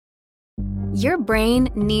Your brain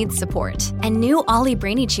needs support, and new Ollie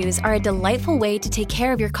Brainy Chews are a delightful way to take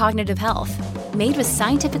care of your cognitive health. Made with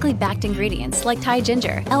scientifically backed ingredients like Thai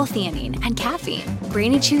ginger, L-theanine, and caffeine,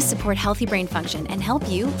 Brainy Chews support healthy brain function and help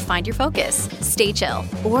you find your focus, stay chill,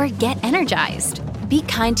 or get energized. Be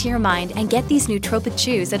kind to your mind and get these nootropic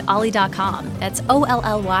chews at ollie.com. That's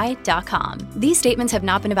OLLY.com. These statements have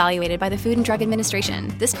not been evaluated by the Food and Drug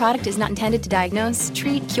Administration. This product is not intended to diagnose,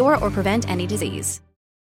 treat, cure, or prevent any disease.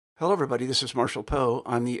 Hello, everybody. This is Marshall Poe.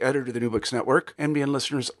 I'm the editor of the New Books Network. NBN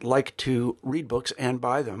listeners like to read books and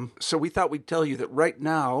buy them. So we thought we'd tell you that right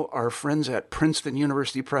now, our friends at Princeton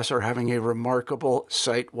University Press are having a remarkable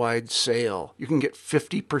site-wide sale. You can get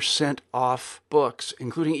 50% off books,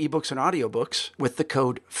 including ebooks and audiobooks, with the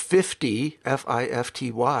code 50,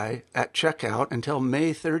 F-I-F-T-Y, at checkout until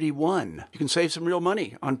May 31. You can save some real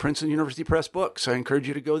money on Princeton University Press books. I encourage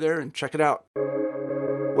you to go there and check it out.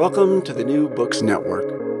 Welcome to the New Books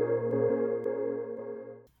Network.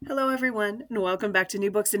 Hello, everyone, and welcome back to New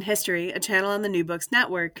Books in History, a channel on the New Books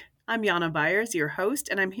Network. I'm Jana Byers, your host,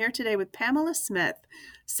 and I'm here today with Pamela Smith,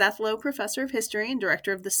 Seth Low Professor of History and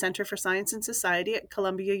Director of the Center for Science and Society at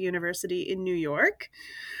Columbia University in New York,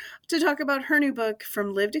 to talk about her new book,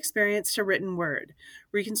 From Lived Experience to Written Word,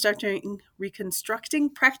 Reconstructing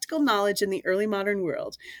Practical Knowledge in the Early Modern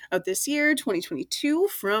World, out this year, 2022,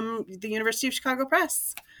 from the University of Chicago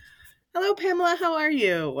Press. Hello, Pamela. How are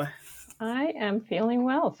you? I am feeling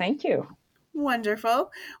well. Thank you.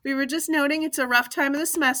 Wonderful. We were just noting it's a rough time of the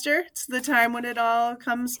semester. It's the time when it all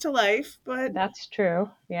comes to life, but that's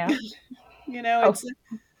true. Yeah.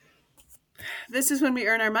 This is when we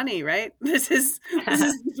earn our money, right? This is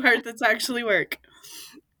the part that's actually work.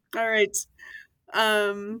 All right.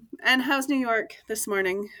 And how's New York this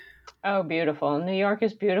morning? Oh, beautiful. New York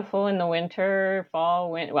is beautiful in the winter,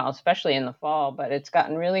 well, especially in the fall, but it's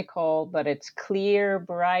gotten really cold, but it's clear,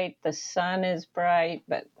 bright. The sun is bright,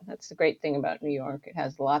 but that's the great thing about New York. It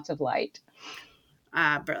has lots of light.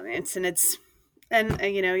 Brilliant. And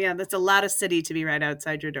that's a lot of city to be right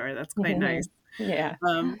outside your door. That's quite nice. Yeah.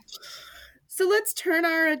 So let's turn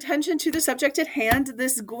our attention to the subject at hand,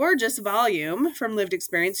 this gorgeous volume, From Lived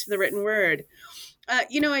Experience to the Written Word.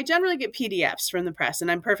 I generally get PDFs from the press, and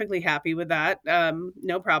I'm perfectly happy with that.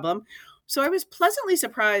 No problem. So I was pleasantly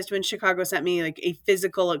surprised when Chicago sent me like a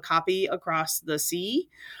physical copy across the sea.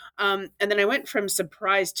 And then I went from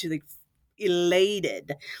surprised to like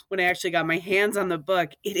elated when I actually got my hands on the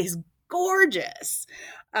book. It is gorgeous.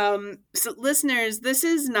 So listeners, this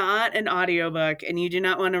is not an audiobook, and you do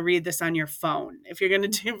not want to read this on your phone. If you're going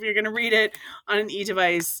to read it on an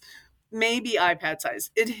e-device, maybe iPad size.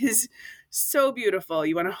 It is so beautiful.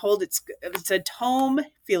 You want to hold it's a tome,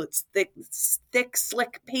 feel its thick,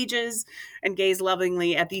 slick pages, and gaze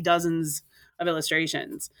lovingly at the dozens of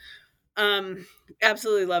illustrations.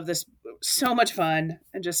 Absolutely love this. So much fun,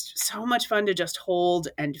 and just so much fun to just hold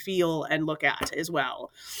and feel and look at as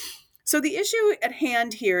well. So the issue at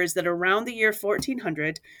hand here is that around the year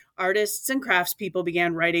 1400, artists and craftspeople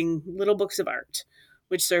began writing little books of art,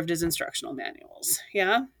 which served as instructional manuals.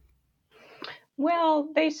 Yeah? Well,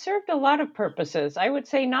 they served a lot of purposes. I would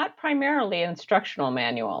say not primarily instructional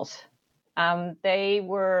manuals. They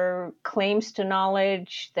were claims to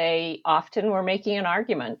knowledge. They often were making an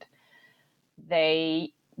argument.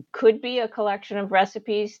 They could be a collection of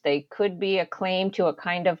recipes. They could be a claim to a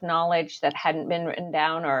kind of knowledge that hadn't been written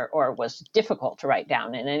down or was difficult to write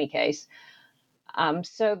down in any case.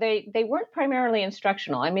 So they weren't primarily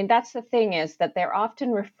instructional. I mean, that's the thing, is that they're often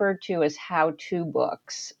referred to as how-to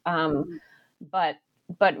books. But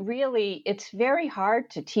really, it's very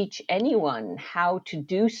hard to teach anyone how to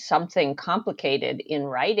do something complicated in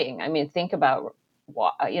writing. I mean, think about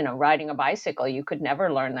riding a bicycle. You could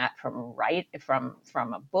never learn that from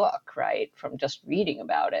a book, right? From just reading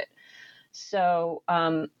about it. So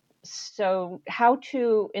how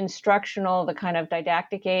to instructional, the kind of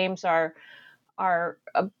didactic aims are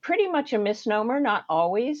pretty much a misnomer. Not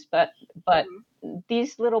always, but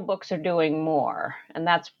these little books are doing more, and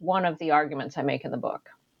that's one of the arguments I make in the book.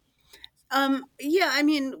 I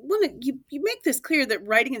mean, when you make this clear that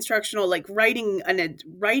writing instructional, like writing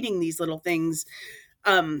these little things,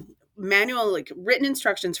 manual, like written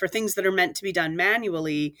instructions for things that are meant to be done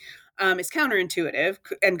manually, is counterintuitive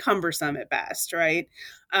and cumbersome at best, right?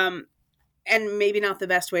 And maybe not the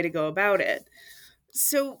best way to go about it.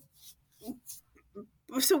 So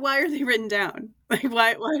why are they written down? Like,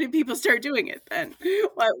 why did people start doing it then?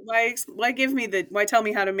 Why tell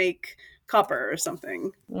me how to make copper or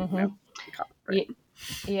something? Mm-hmm. Copper, right?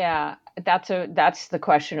 Yeah, that's the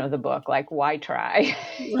question of the book. Like, why try?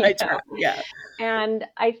 Why try? Yeah. And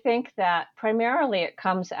I think that primarily it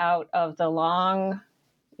comes out of the long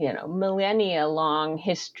millennia long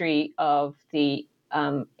history of the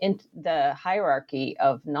hierarchy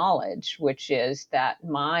of knowledge, which is that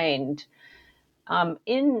mind,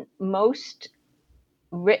 in most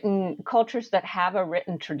written cultures that have a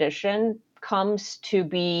written tradition, comes to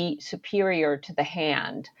be superior to the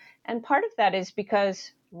hand. And part of that is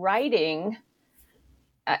because writing,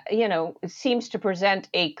 seems to present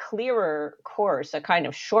a clearer course, a kind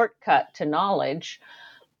of shortcut to knowledge,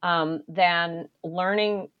 than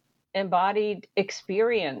learning embodied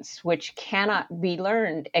experience, which cannot be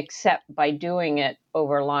learned except by doing it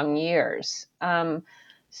over long years.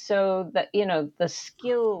 So that, the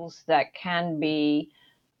skills that can be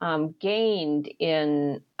gained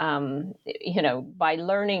in, by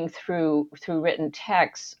learning through written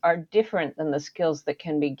texts are different than the skills that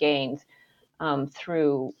can be gained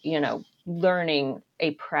through, learning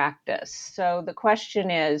a practice. So the question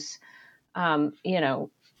is, the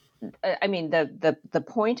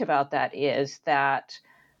point about that is that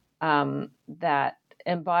that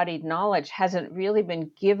embodied knowledge hasn't really been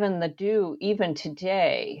given the due, even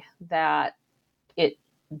today, that it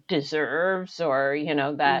deserves, or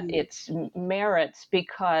that its merits,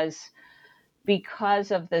 because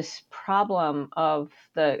of this problem of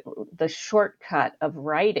the shortcut of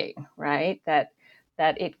writing, right? That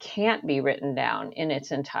it can't be written down in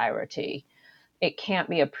its entirety. It can't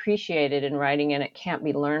be appreciated in writing, and it can't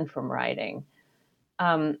be learned from writing.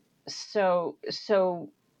 So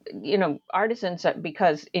artisans,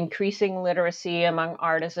 because increasing literacy among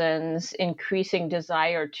artisans, increasing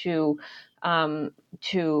desire to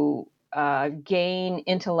gain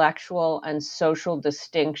intellectual and social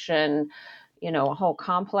distinction, a whole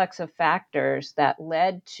complex of factors that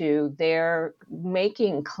led to their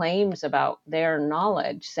making claims about their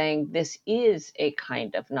knowledge, saying this is a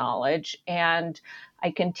kind of knowledge, and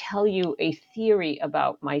I can tell you a theory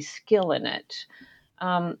about my skill in it.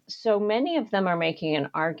 So many of them are making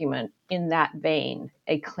an argument in that vein,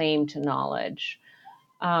 a claim to knowledge.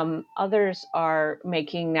 Others are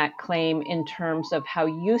making that claim in terms of how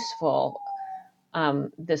useful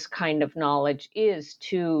this kind of knowledge is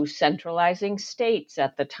to centralizing states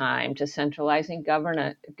at the time, to centralizing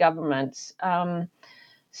governments.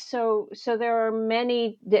 So there are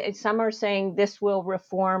many. Some are saying this will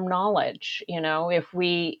reform knowledge. If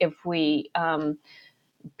we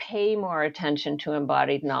pay more attention to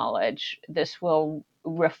embodied knowledge, this will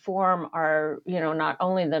reform our, not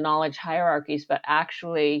only the knowledge hierarchies, but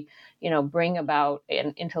actually, bring about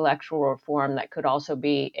an intellectual reform that could also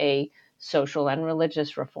be a social and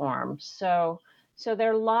religious reform. So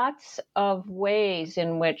there are lots of ways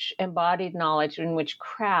in which embodied knowledge, in which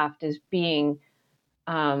craft is being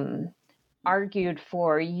argued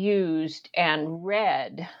for, used, and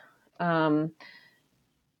read. And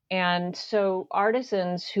so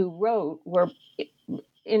artisans who wrote were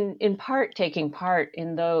in part taking part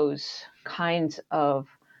in those kinds of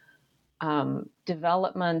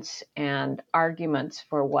developments and arguments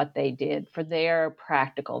for what they did, for their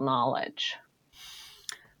practical knowledge.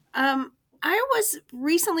 I was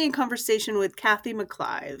recently in conversation with Kathy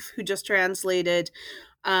McClive, who just translated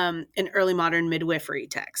an early modern midwifery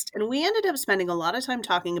text. And we ended up spending a lot of time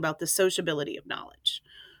talking about the sociability of knowledge,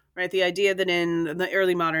 right? The idea that in the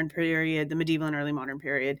early modern period, the medieval and early modern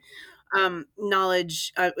period,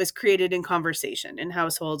 knowledge was created in conversation, in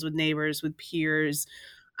households, with neighbors, with peers,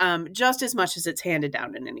 just as much as it's handed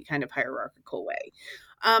down in any kind of hierarchical way.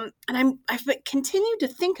 And I've continued to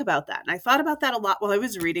think about that. And I thought about that a lot while I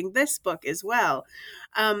was reading this book as well.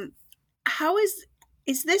 How is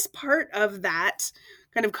this part of that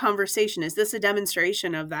kind of conversation? Is this a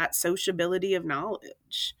demonstration of that sociability of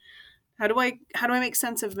knowledge? How do I make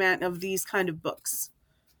sense of these kind of books?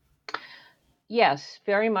 Yes,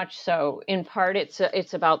 very much so. In part,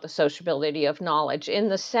 it's about the sociability of knowledge, in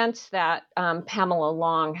the sense that Pamela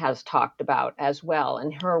Long has talked about as well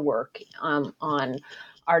in her work on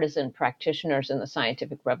artisan practitioners in the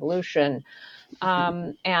scientific revolution,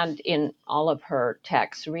 and in all of her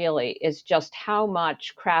texts, really, is just how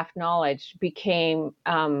much craft knowledge became,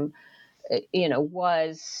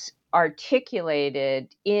 was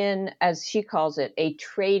articulated in, as she calls it, a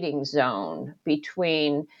trading zone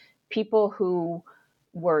between people who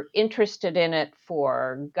were interested in it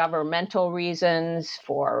for governmental reasons,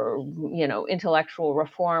 for, intellectual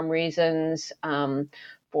reform reasons,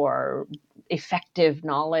 for effective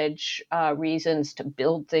knowledge reasons, to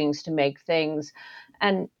build things, to make things,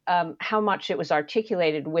 and how much it was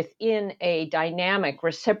articulated within a dynamic,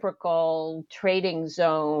 reciprocal trading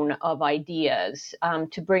zone of ideas,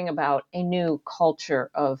 to bring about a new culture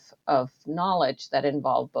of knowledge that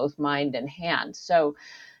involved both mind and hand. So,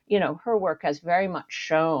 her work has very much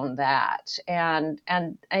shown that. And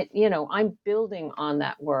I'm building on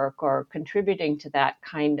that work or contributing to that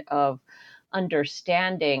kind of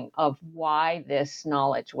understanding of why this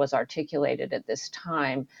knowledge was articulated at this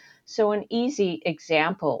time. So an easy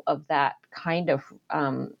example of that kind of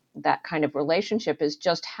relationship is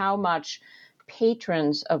just how much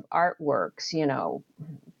patrons of artworks,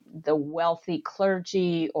 the wealthy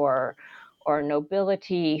clergy or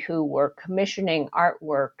nobility who were commissioning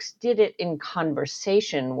artworks, did it in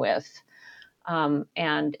conversation with,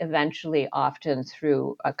 and eventually often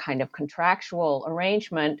through a kind of contractual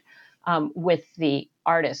arrangement with the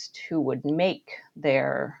artist who would make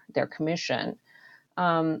their commission.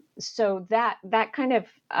 So that kind of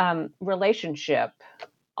relationship,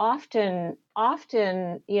 often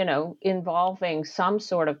involving some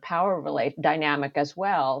sort of power dynamic as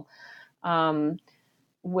well,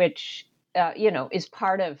 which is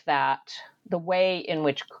part of that, the way in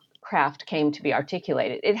which craft came to be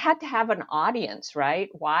articulated. It had to have an audience, right?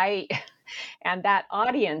 Why? And that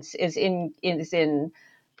audience is in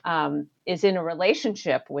a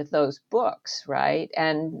relationship with those books, right?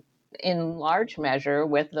 And in large measure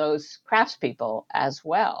with those craftspeople as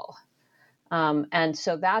well. And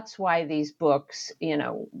so that's why these books,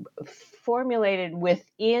 formulated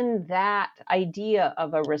within that idea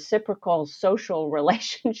of a reciprocal social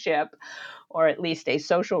relationship, or at least a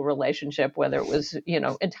social relationship, whether it was,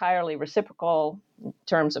 entirely reciprocal in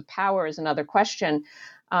terms of power is another question.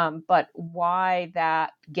 But why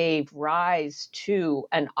that gave rise to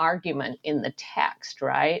an argument in the text,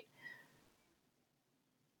 right?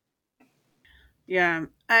 Yeah.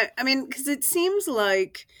 I mean, because it seems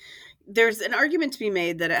like there's an argument to be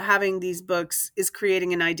made that having these books is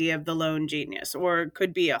creating an idea of the lone genius, or it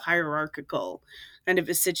could be a hierarchical kind of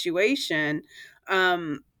a situation.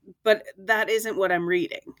 But that isn't what I'm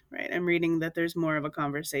reading, right? I'm reading that there's more of a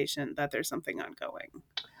conversation, that there's something ongoing.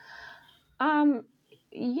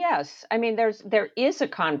 Yes, I mean there is a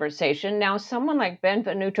conversation now. Someone like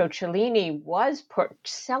Benvenuto Cellini was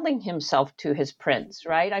selling himself to his prince,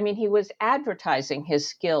 right? I mean, he was advertising his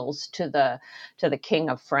skills to the King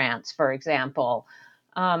of France, for example,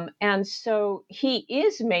 and so he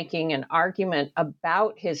is making an argument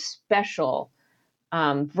about his special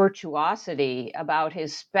virtuosity, about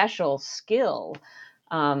his special skill,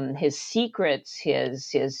 his secrets,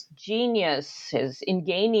 his genius, his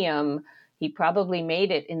ingenium. He probably made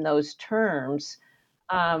it in those terms.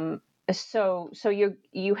 So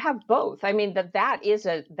you have both. I mean, that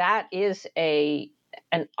is an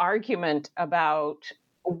argument about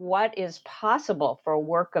what is possible for a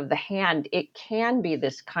work of the hand. It can be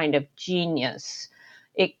this kind of genius.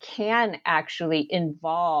 It can actually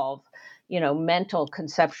involve, mental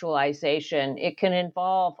conceptualization. It can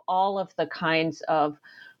involve all of the kinds of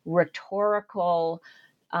rhetorical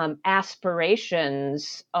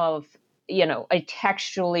aspirations of, a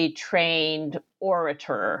textually trained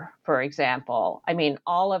orator, for example. I mean,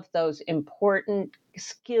 all of those important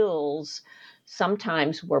skills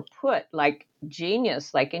sometimes were put, like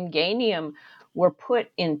genius, like ingenium, were put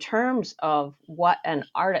in terms of what an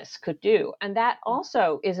artist could do. And that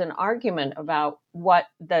also is an argument about what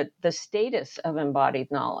the status of embodied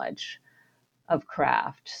knowledge of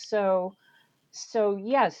craft. So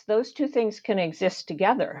yes, those two things can exist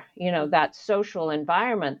together. That social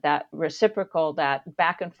environment, that reciprocal, that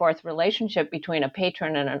back and forth relationship between a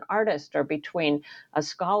patron and an artist, or between a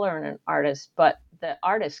scholar and an artist. But the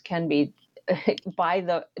artist can be,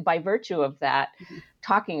 by virtue of that,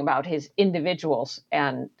 talking about his individuals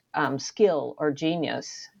and skill or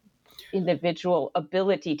genius, individual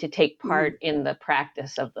ability to take part in the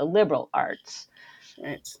practice of the liberal arts.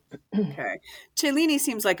 Right. Okay. Cellini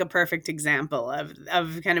seems like a perfect example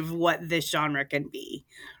of kind of what this genre can be,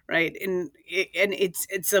 right? And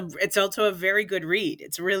it's also a very good read.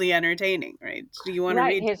 It's really entertaining, right? Do you want to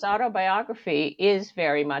read? His autobiography is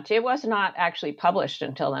very much. It was not actually published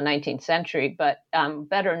until the 19th century, but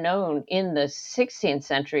better known in the 16th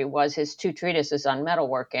century was his two treatises on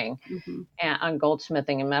metalworking, and on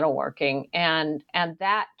goldsmithing and metalworking, and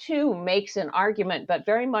that too makes an argument, but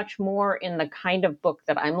very much more in the kind of book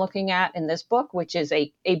that I'm looking at in this book, which is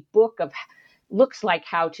a book of looks like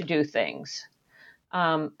how to do things.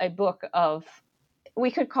 A book of,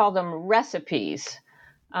 we could call them recipes,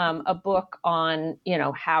 a book on,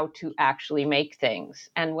 how to actually make things.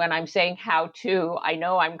 And when I'm saying how to, I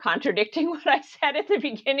know I'm contradicting what I said at the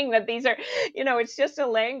beginning, that these are, it's just a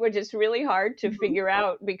language. It's really hard to figure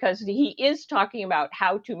out, because he is talking about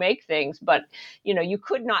how to make things, but, you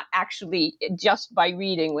could not actually, just by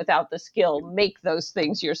reading without the skill, make those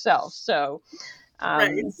things yourself. So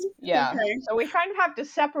Right. Yeah. Okay. So we kind of have to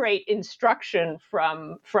separate instruction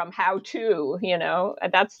from how to,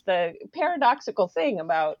 that's the paradoxical thing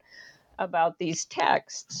about these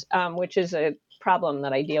texts, which is a problem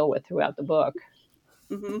that I deal with throughout the book.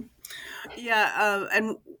 Mm-hmm. Yeah.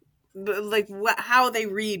 And like how they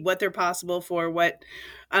read, what they're possible for, what,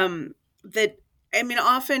 that, I mean,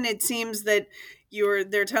 often it seems that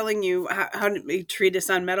they're telling you how to make treatise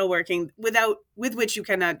on metalworking with which you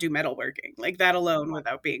cannot do metalworking, like that alone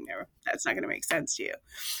without being there. That's not going to make sense to you.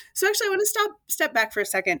 So actually, I want to step back for a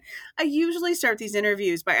second. I usually start these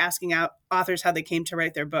interviews by asking out authors how they came to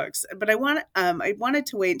write their books, but I wanted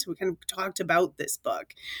to wait until we kind of talked about this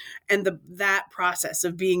book and that process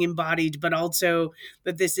of being embodied, but also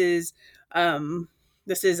that this is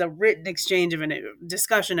a written exchange of a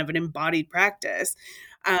discussion of an embodied practice.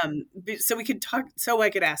 So we could talk. So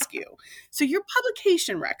I could ask you. So your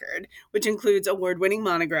publication record, which includes award-winning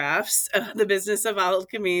monographs, The Business of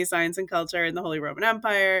Alchemy, Science and Culture in the Holy Roman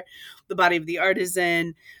Empire, The Body of the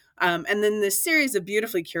Artisan, and then this series of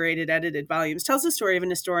beautifully curated, edited volumes, tells the story of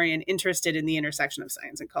an historian interested in the intersection of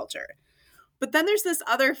science and culture. But then there's this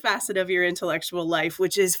other facet of your intellectual life,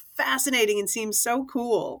 which is fascinating and seems so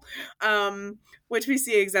cool, which we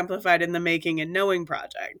see exemplified in the Making and Knowing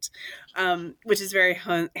project, which is very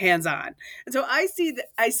hands-on. And so I see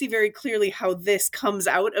very clearly how this comes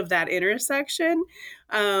out of that intersection.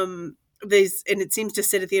 And it seems to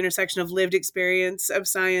sit at the intersection of lived experience of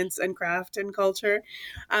science and craft and culture.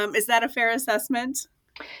 Is that a fair assessment?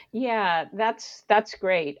 Yeah, that's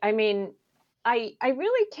great. I mean, I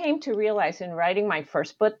really came to realize in writing my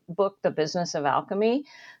first book, The Business of Alchemy,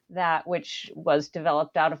 which was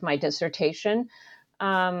developed out of my dissertation,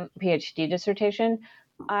 PhD dissertation.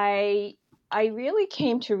 I really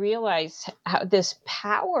came to realize how this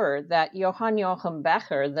power that Johann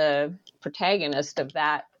Becher, the protagonist of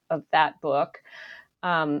that book,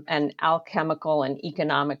 an alchemical and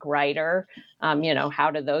economic writer.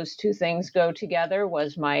 How do those two things go together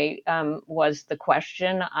was the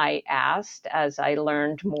question I asked as I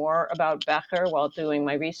learned more about Becher while doing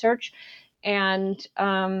my research. And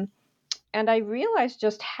I realized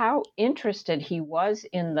just how interested he was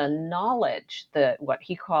in the knowledge, what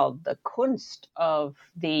he called the Kunst of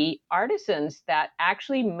the artisans that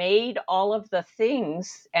actually made all of the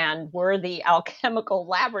things and were the alchemical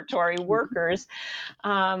laboratory workers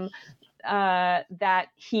that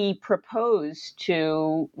he proposed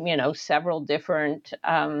to, several different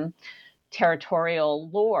territorial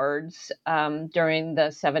lords during the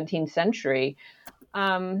 17th century,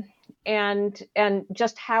 and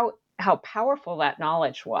just how powerful that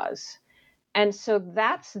knowledge was. And so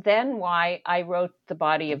that's then why I wrote The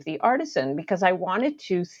Body of the Artisan, because I wanted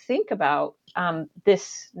to think about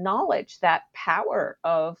this knowledge, that power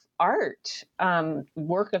of art,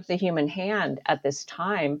 work of the human hand at this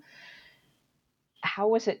time. How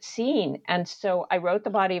was it seen? And so I wrote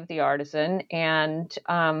The Body of the Artisan, and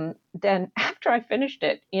then after I finished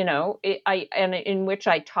it, in which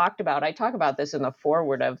I talk about this in the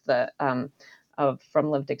foreword of the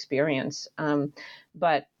From Lived Experience.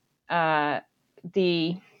 But I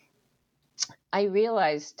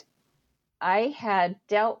realized I had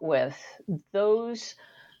dealt with those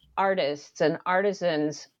artists and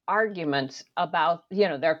artisans' arguments about,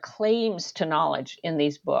 their claims to knowledge in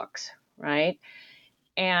these books, right?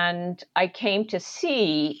 And I came to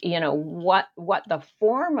see, what the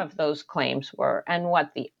form of those claims were and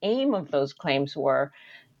what the aim of those claims were.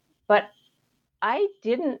 But I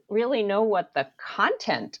didn't really know what the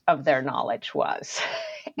content of their knowledge was.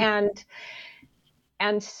 And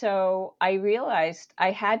so I realized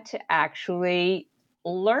I had to actually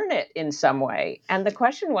learn it in some way. And the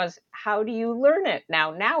question was, how do you learn it?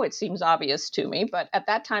 Now it seems obvious to me, but at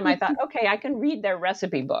that time I thought, okay, I can read their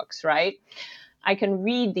recipe books, right? I can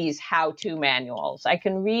read these how-to manuals. I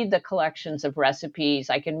can read the collections of recipes.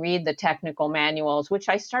 I can read the technical manuals, which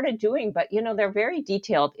I started doing, but, they're very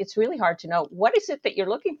detailed. It's really hard to know what is it that you're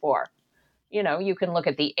looking for. You can look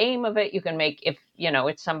at the aim of it. You can make, if,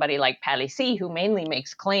 it's somebody like Palissy who mainly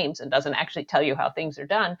makes claims and doesn't actually tell you how things are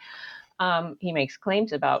done. He makes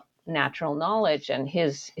claims about natural knowledge and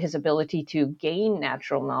his ability to gain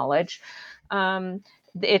natural knowledge.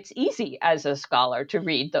 It's easy as a scholar to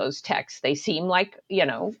read those texts. They seem like,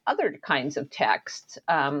 other kinds of texts.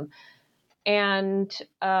 And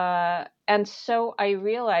so I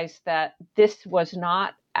realized that this was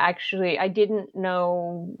not actually, I didn't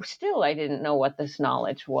know what this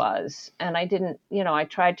knowledge was. And I didn't, I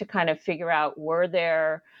tried to kind of figure out, were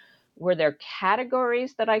there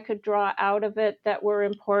categories that I could draw out of it that were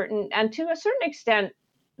important? And to a certain extent,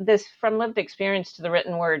 this From Lived Experience to the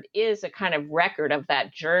Written Word is a kind of record of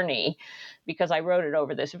that journey, because I wrote it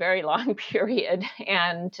over this very long period.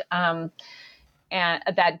 And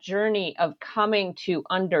that journey of coming to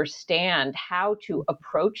understand how to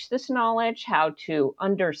approach this knowledge, how to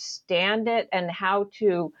understand it, and how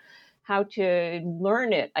to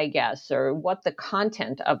learn it, I guess, or what the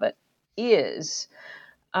content of it is.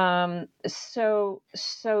 So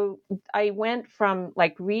I went from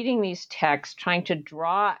like reading these texts, trying to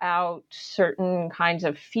draw out certain kinds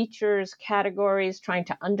of features, categories, trying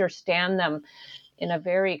to understand them in a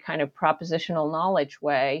very kind of propositional knowledge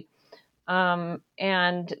way.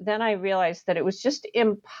 And then I realized that it was just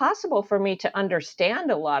impossible for me to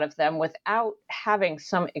understand a lot of them without having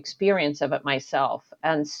some experience of it myself.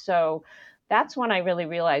 And so that's when I really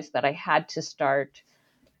realized that I had to start.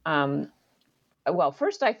 Well,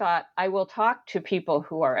 first I thought I will talk to people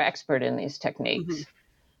who are expert in these techniques.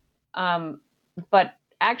 Mm-hmm. But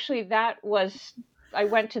actually I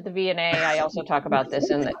went to the V&A. I also talk about this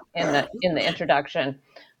in the introduction.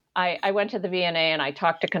 I went to the V&A and I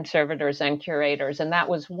talked to conservators and curators, and that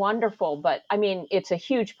was wonderful. But I mean, it's a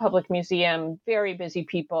huge public museum, very busy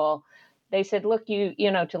people. They said, look,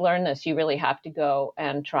 you know, to learn this, you really have to go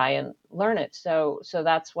and try and learn it. So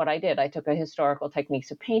that's what I did. I took a historical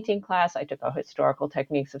techniques of painting class. I took a historical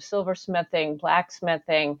techniques of silversmithing,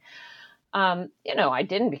 blacksmithing. You know, I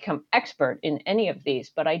didn't become expert in any of these,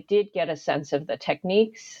 but I did get a sense of the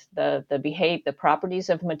techniques, the properties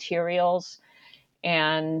of materials.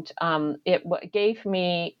 And it gave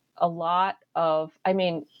me a lot of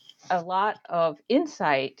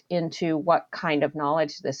insight into what kind of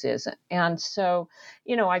knowledge this is. And so,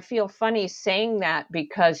 you know, I feel funny saying that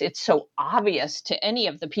because it's so obvious to any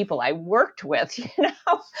of the people I worked with, you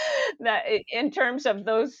know, that in terms of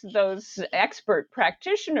those expert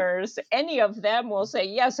practitioners, any of them will say,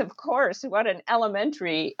 yes, of course, what an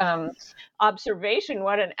elementary observation,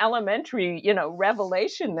 what an elementary, you know,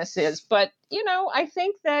 revelation this is. But, you know, I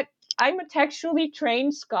think that I'm a textually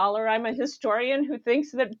trained scholar. I'm a historian who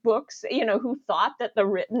thinks that books, you know, who thought that the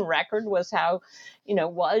written record was how, you know,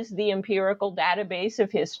 was the empirical database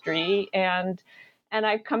of history. And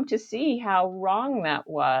I've come to see how wrong that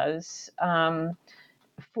was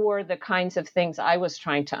for the kinds of things I was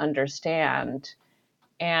trying to understand.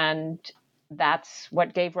 And that's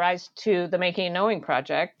what gave rise to the Making and Knowing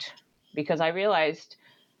Project, because I realized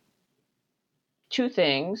two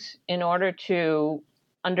things. In order to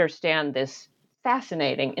understand this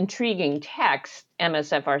fascinating, intriguing text,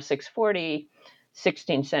 MSFR 640,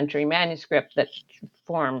 16th century manuscript that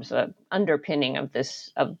forms an underpinning of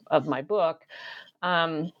this of my book.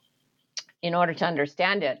 In order to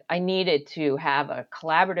understand it, I needed to have a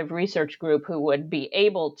collaborative research group who would be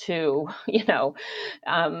able to, you know,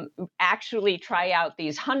 actually try out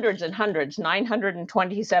these hundreds and hundreds,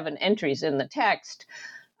 927 entries in the text.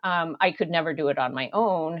 I could never do it on my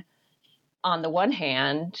own, on the one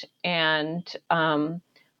hand, and on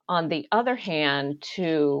the other hand,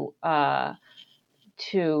 to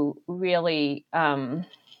really,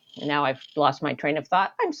 now I've lost my train of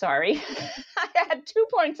thought. I'm sorry. I had 2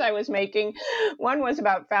 points I was making. One was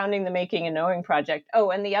about founding the Making and Knowing Project. Oh,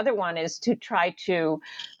 and the other one is to try to,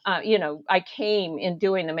 you know, I came in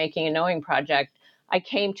doing the Making and Knowing Project, I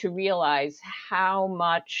came to realize how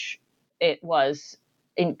much it was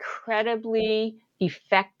incredibly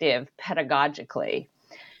effective pedagogically.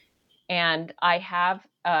 And I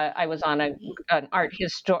was on an art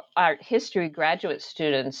history graduate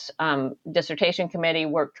student's dissertation committee,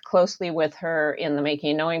 worked closely with her in the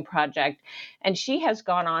Making and Knowing Project. And she has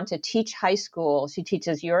gone on to teach high school. She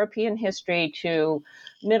teaches European history to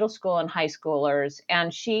middle school and high schoolers.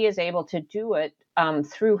 And she is able to do it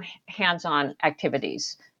through hands-on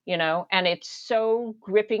activities. You know, and it's so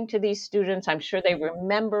gripping to these students. I'm sure they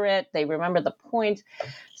remember it. They remember the points.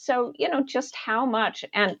 So, you know, just how much,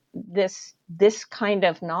 and this kind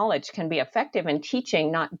of knowledge can be effective in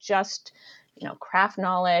teaching, not just, you know, craft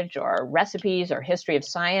knowledge or recipes or history of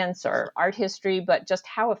science or art history, but just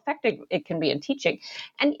how effective it can be in teaching.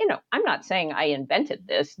 And, you know, I'm not saying I invented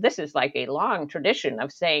this. This is like a long tradition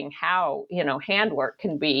of saying how, you know, handwork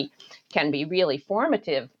can be really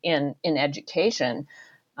formative in education.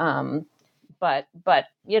 But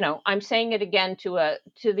you know, I'm saying it again to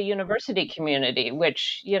the university community,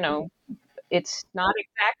 which, you know, it's not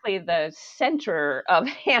exactly the center of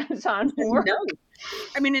hands-on work. No.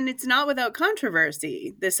 I mean, and it's not without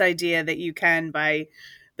controversy, this idea that you can, by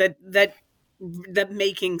that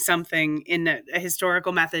making something in a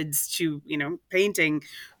historical methods to, you know, painting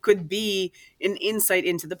could be an insight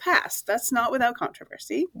into the past. That's not without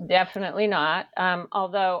controversy. Definitely not.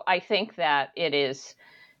 Although I think that it is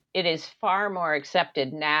it is far more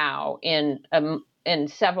accepted now in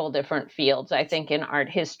several different fields. I think in art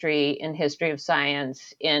history, in history of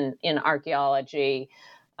science, in archaeology,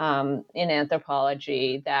 in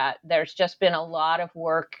anthropology, that there's just been a lot of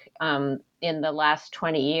work in the last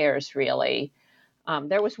 20 years, really.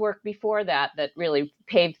 There was work before that really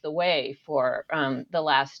paved the way for the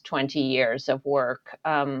last 20 years of work.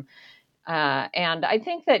 And I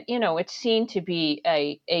think that, it's seen to be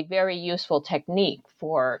a very useful technique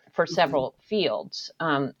for several fields,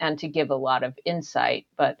 and to give a lot of insight.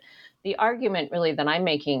 But the argument really that I'm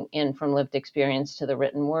making in From Lived Experience to the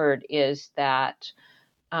Written Word is that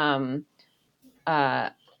that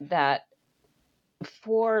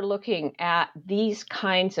for looking at these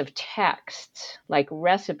kinds of texts, like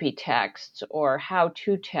recipe texts or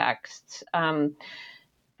how-to texts,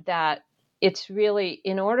 that it's really,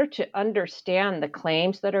 in order to understand the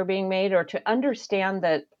claims that are being made, or to understand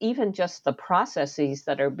that even just the processes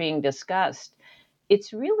that are being discussed,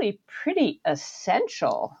 it's really pretty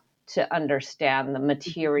essential to understand the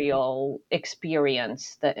material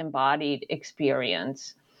experience, the embodied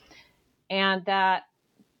experience, and that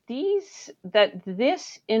this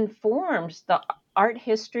informs the art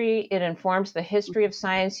history, it informs the history of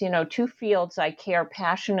science, two fields I care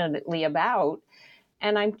passionately about.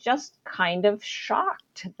 And I'm just kind of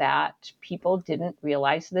shocked that people didn't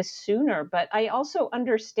realize this sooner. But I also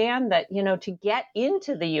understand that, to get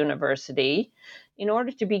into the university, in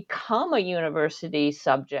order to become a university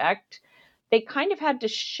subject, they kind of had to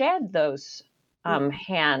shed those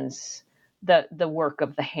hands, the work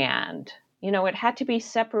of the hand. It had to be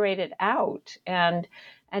separated out. And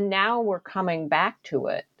now we're coming back to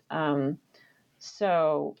it.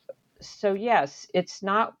 So yes, it's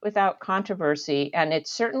not without controversy, and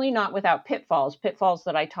it's certainly not without pitfalls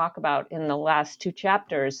that I talk about in the last 2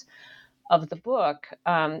 chapters of the book.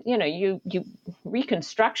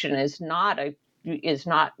 Reconstruction is not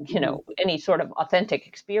any sort of authentic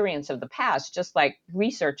experience of the past, just like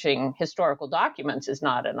researching historical documents is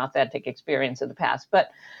not an authentic experience of the past. But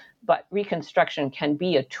reconstruction can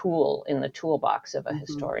be a tool in the toolbox of a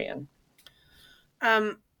historian.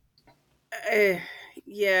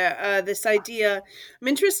 This idea, I'm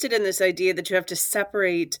interested in this idea that you have to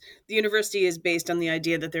separate. The university is based on the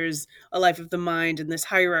idea that there's a life of the mind and this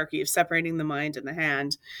hierarchy of separating the mind and the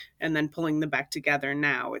hand and then pulling them back together.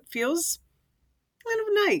 Now it feels kind of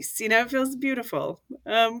nice, it feels beautiful,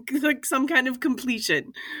 like some kind of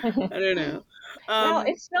completion. I don't know. Well,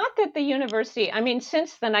 it's not that the university,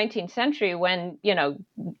 since the 19th century, when,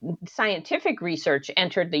 scientific research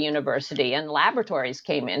entered the university and laboratories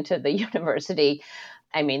came into the university,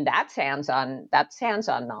 that's hands-on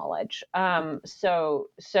knowledge. So,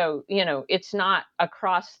 it's not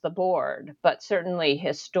across the board, but certainly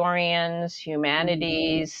historians,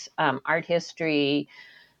 humanities, art history,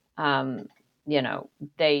 they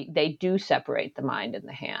do separate the mind and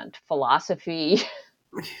the hand. Philosophy.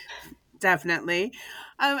 Definitely.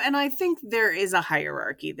 And I think there is a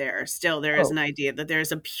hierarchy there. Still, there is an idea that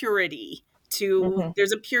there's a purity to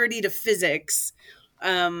physics.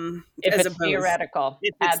 If it's theoretical,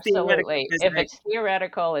 absolutely. If it's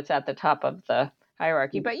theoretical, it's at the top of the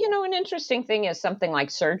hierarchy. But, an interesting thing is something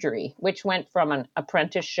like surgery, which went from an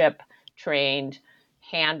apprenticeship trained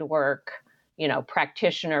handwork,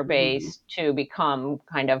 practitioner based to become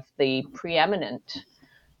kind of the preeminent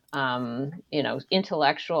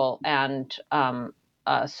intellectual and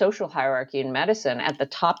social hierarchy in medicine, at the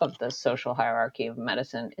top of the social hierarchy of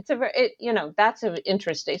medicine. It's that's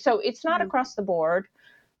interesting. So it's not across the board.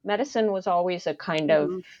 Medicine was always a kind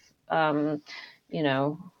of,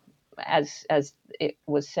 as it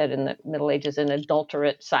was said in the Middle Ages, an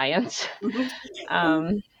adulterate science.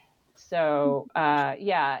 So,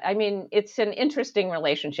 it's an interesting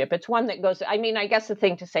relationship. It's one that goes, I guess the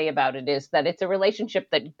thing to say about it is that it's a relationship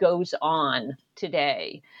that goes on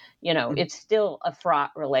today. It's still a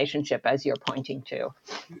fraught relationship, as you're pointing to.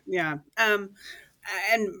 Yeah. And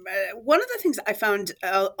one of the things I found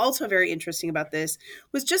also very interesting about this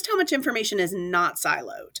was just how much information is not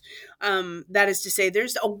siloed. That is to say,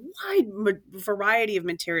 there's a wide variety of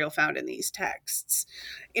material found in these texts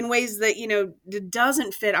in ways that,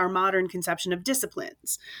 doesn't fit our modern conception of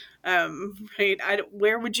disciplines. Right?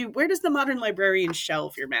 Where does the modern librarian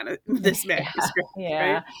shelve this manuscript?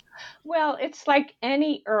 Yeah. Right? Well, it's like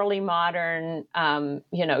any early modern,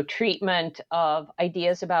 treatment of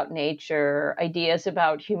ideas about nature, ideas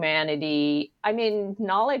about humanity.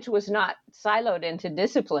 Knowledge was not siloed into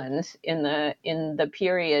disciplines in the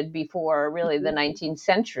period before really the 19th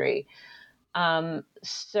century.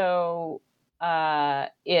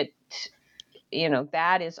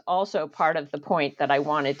 That is also part of the point that I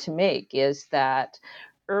wanted to make, is that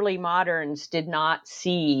early moderns did not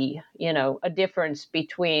see, a difference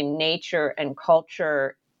between nature and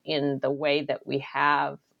culture in the way that we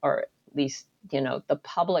have, or at least, the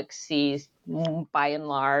public sees by and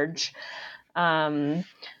large.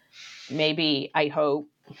 Maybe, I hope,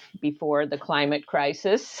 before the climate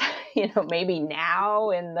crisis, maybe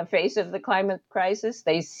now in the face of the climate crisis,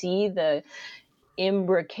 they see the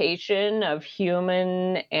imbrication of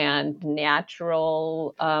human and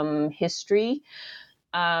natural history.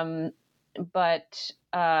 But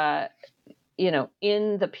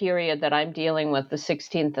in the period that I'm dealing with, the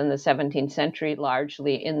 16th and the 17th century,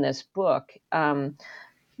 largely in this book,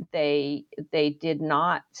 they did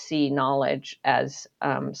not see knowledge as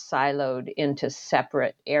siloed into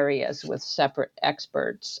separate areas with separate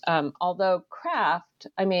experts. Although craft,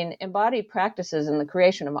 embodied practices in the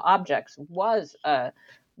creation of objects was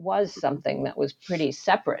something that was pretty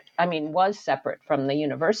separate. Was separate from the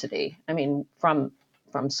university. From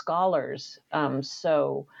scholars,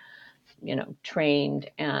 so trained.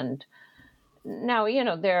 And now,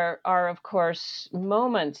 there are, of course,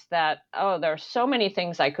 moments that, there are so many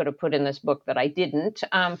things I could have put in this book that I didn't.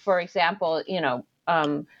 For example,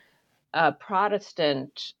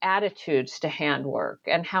 Protestant attitudes to handwork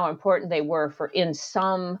and how important they were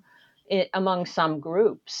among some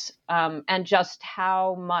groups, and just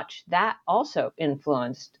how much that also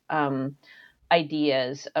influenced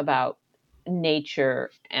ideas about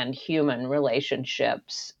nature and human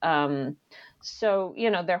relationships. So,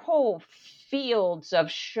 their whole fields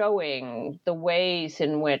of showing the ways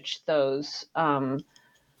in which those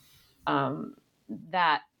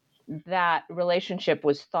that relationship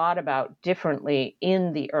was thought about differently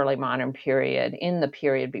in the early modern period, in the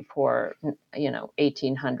period before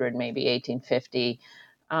 1800, maybe 1850,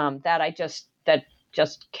 that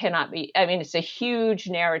just cannot be. It's a huge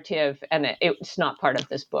narrative, and it's not part of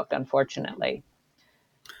this book, unfortunately.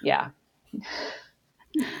 Yeah.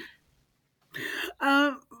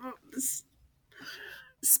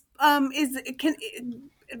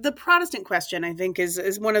 The Protestant question, I think,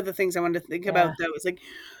 is one of the things I wanted to think about, though. It's like,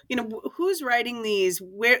 who's writing these?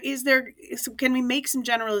 Where is there? Can we make some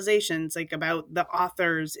generalizations, like, about the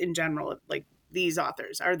authors in general? Like, these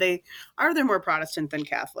authors, are there more Protestant than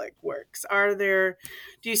Catholic works? Do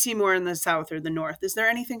you see more in the South or the North? Is there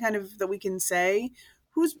anything kind of that we can say?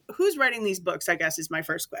 Who's writing these books, I guess, is my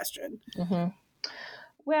first question. Mm-hmm.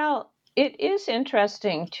 Well, it is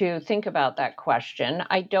interesting to think about that question.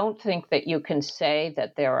 I don't think that you can say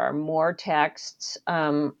that there are more texts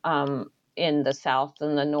in the South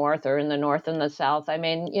than the North, or in the North and the South.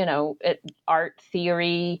 Art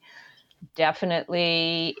theory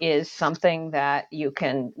definitely is something that you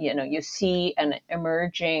can, you see an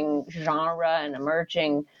emerging genre and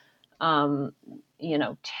emerging,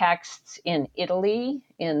 texts in Italy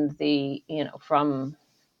in the, from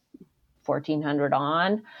 1400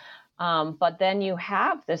 on. But then you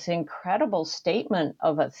have this incredible statement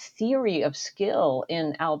of a theory of skill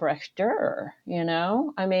in Albrecht Dürer,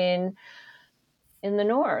 in the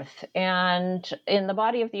North. And in The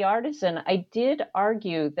Body of the Artisan, I did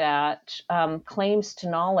argue that claims to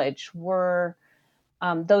knowledge were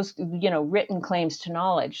those, written claims to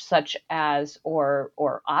knowledge, such as, or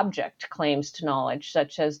object claims to knowledge,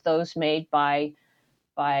 such as those made by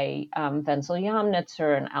Wenzel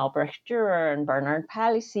Jamnitzer and Albrecht Dürer and Bernard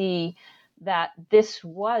Palissy, that this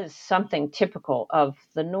was something typical of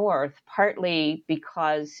the North, partly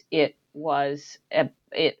because it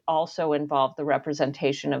also involved the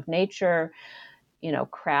representation of nature.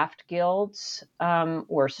 Craft guilds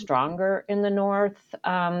were stronger in the North,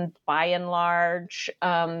 by and large.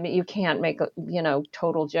 You can't make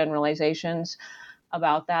total generalizations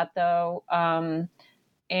about that, though.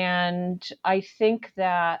 And I think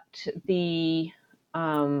that the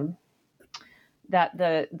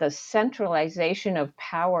centralization of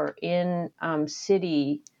power in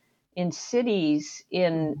cities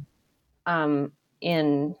in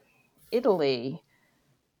Italy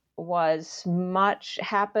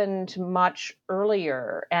happened much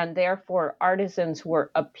earlier, and therefore artisans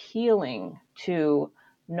were appealing to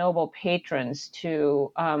noble patrons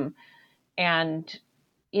and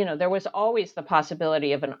there was always the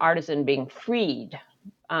possibility of an artisan being freed.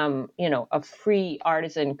 A free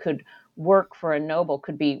artisan could work for a noble,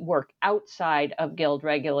 could be work outside of guild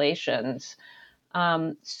regulations.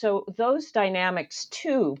 So those dynamics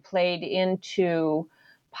too played into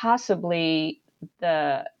possibly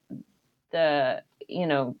the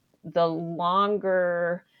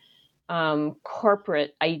longer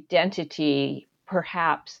corporate identity,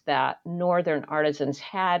 perhaps, that Northern artisans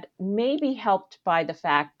had, maybe helped by the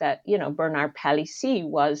fact that, Bernard Palissy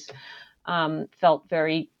was felt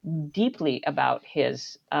very deeply about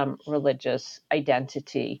his religious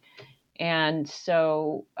identity. And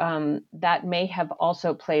so that may have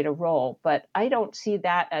also played a role, but I don't see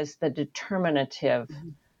that as the determinative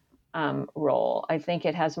role. I think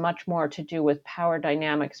it has much more to do with power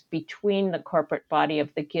dynamics between the corporate body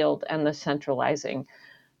of the guild and the centralizing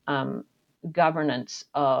governance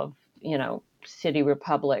of, city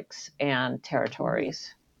republics and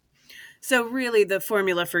territories. So really, the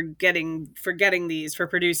formula for producing these,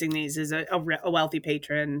 is a wealthy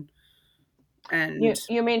patron, and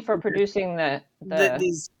you mean for producing the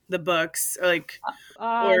books, like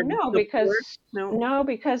no, because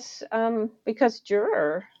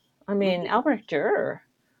Dürer, Albrecht Dürer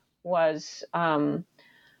was.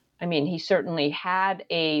 He certainly had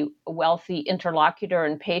a wealthy interlocutor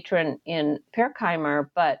and patron in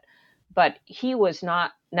Pirkheimer, but he was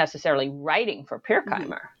not necessarily writing for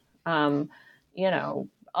Pirkheimer.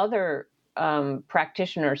 Other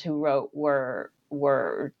practitioners who wrote were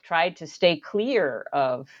tried to stay clear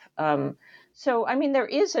of. There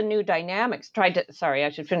is a new dynamics. I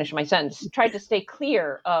should finish my sentence. Tried to stay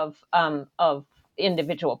clear of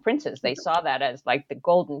individual princes. They saw that as like the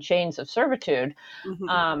golden chains of servitude.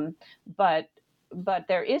 But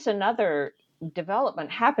there is another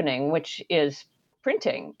development happening, which is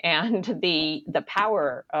printing and the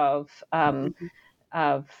power of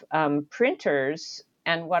printers.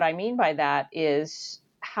 And what I mean by that is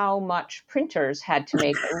how much printers had to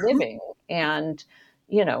make a living, and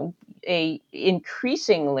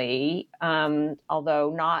increasingly,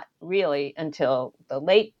 although not really until the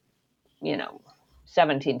late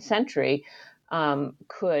 17th century,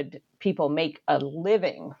 could people make a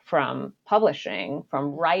living from publishing,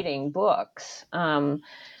 from writing books.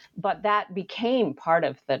 But that became part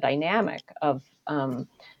of the dynamic of,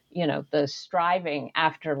 the striving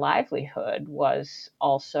after livelihood was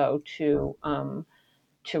also to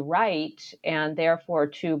write, and therefore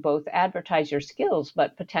to both advertise your skills,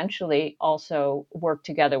 but potentially also work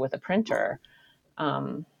together with a printer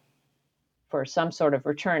for some sort of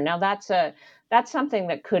return. Now that's something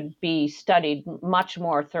that could be studied much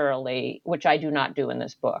more thoroughly, which I do not do in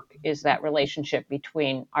this book, is that relationship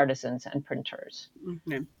between artisans and printers.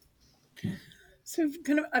 Okay. So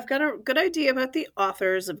I've got a good idea about the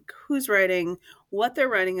authors, of who's writing, what they're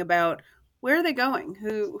writing about, where are they going,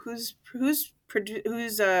 who's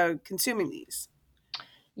consuming these.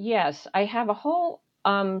 Yes, I have a whole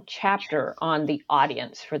chapter on the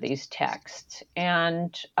audience for these texts,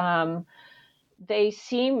 and they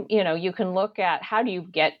seem, you can look at how do you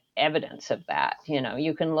get evidence of that.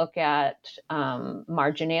 You can look at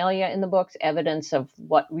marginalia in the books, evidence of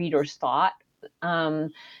what readers thought.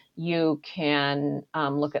 You can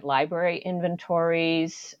look at library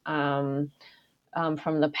inventories from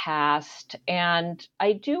the past. And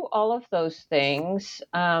I do all of those things,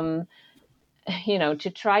 to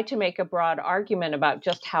try to make a broad argument about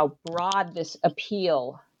just how broad this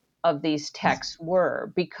appeal of these texts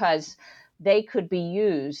were, because they could be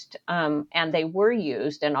used, and they were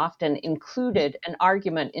used and often included an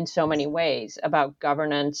argument in so many ways about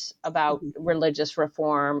governance, about religious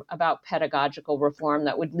reform, about pedagogical reform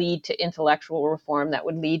that would lead to intellectual reform, that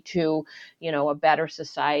would lead to, a better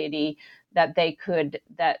society, that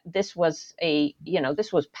this was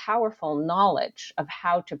powerful knowledge of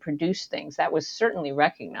how to produce things. That was certainly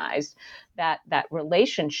recognized, that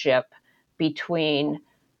relationship between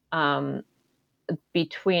the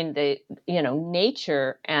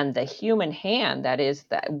nature and the human hand, that is,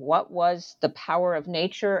 that what was the power of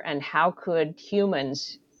nature and how could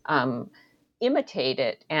humans imitate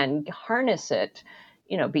it and harness it,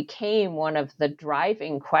 became one of the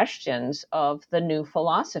driving questions of the new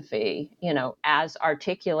philosophy, as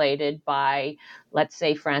articulated by, let's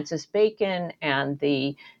say, Francis Bacon and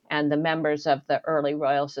the members of the early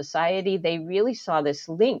Royal Society. They really saw this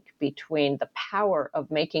link between the power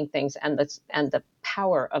of making things and the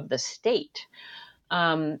power of the state.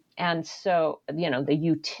 And so, the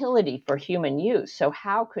utility for human use. So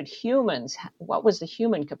how could what was the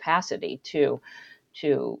human capacity to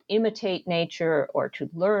imitate nature, or to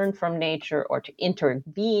learn from nature, or to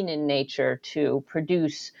intervene in nature to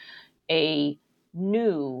produce a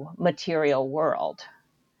new material world?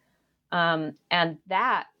 And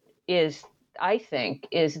that is, I think,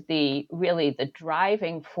 is really the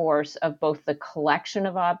driving force of both the collection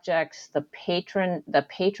of objects, the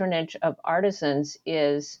patronage of artisans,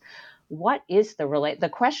 is the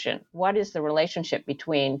question, what is the relationship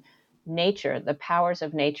between nature, the powers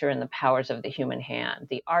of nature and the powers of the human hand,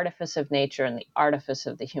 the artifice of nature and the artifice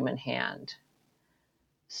of the human hand?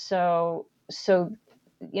 So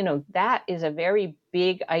that is a very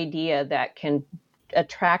big idea that can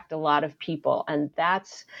attract a lot of people. And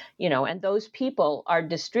that's, and those people are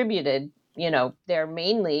distributed, they're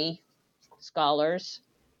mainly scholars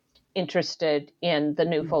interested in the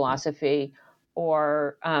new philosophy,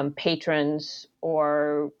 or patrons,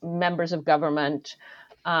 or members of government,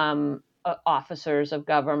 officers of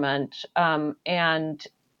government, and,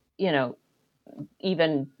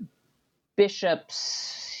 even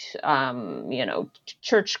bishops,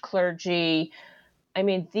 church clergy. I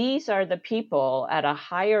mean, these are the people at a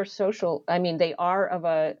higher social, they are of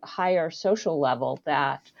a higher social level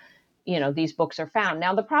that, these books are found.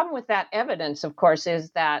 Now, the problem with that evidence, of course,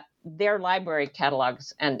 is that their library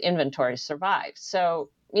catalogs and inventories survive.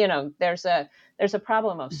 So, there's a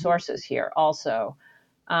problem of sources here also.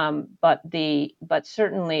 But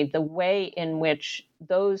certainly the way in which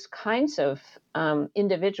those kinds of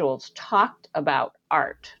individuals talked about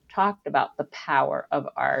art, talked about the power of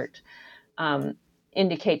art,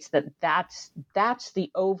 indicates that that's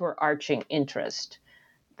the overarching interest.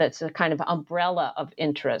 That's a kind of umbrella of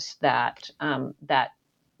interest that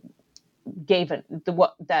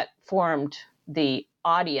that formed the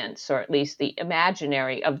audience, or at least the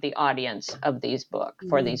imaginary of the audience of these books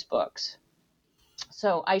for these books.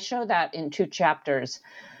 So I show that in 2 chapters.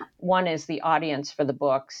 One is the audience for the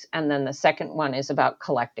books, and then the second one is about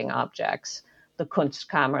collecting objects, the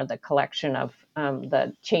Kunstkammer, the collection of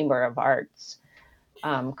the Chamber of Arts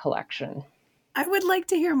collection. I would like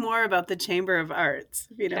to hear more about the Chamber of Arts,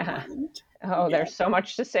 if you don't mind. There's so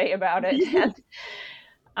much to say about it.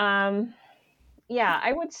 And,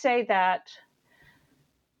 I would say that,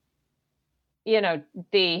 where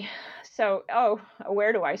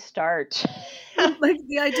do I start? Like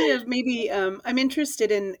the idea of maybe, I'm interested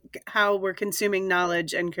in how we're consuming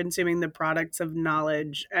knowledge and consuming the products of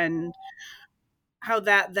knowledge, and how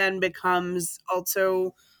that then becomes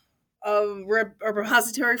also a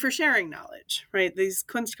repository for sharing knowledge, right? These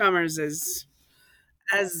Kunstkammers as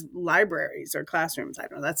libraries or classrooms. I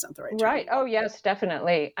don't know, that's not the right term. Right. Oh, yes,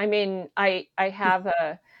 definitely. I mean, I have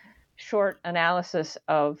a short analysis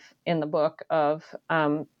in the book of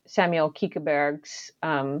Samuel Kierkegaard's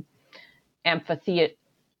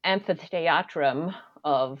amphitheatrum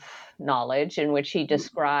of knowledge, in which he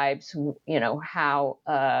describes, how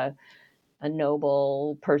a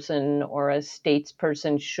noble person or a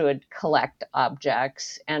statesperson should collect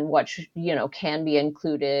objects, and what can be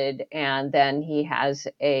included. And then he has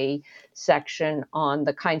a section on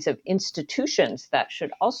the kinds of institutions that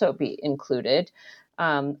should also be included.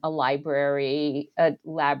 A library,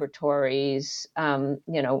 laboratories,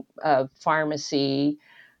 a pharmacy.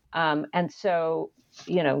 And so,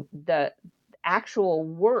 the actual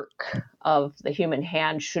work of the human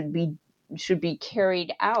hand should be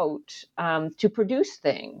carried out to produce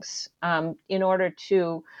things, in order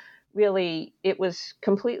to really, it was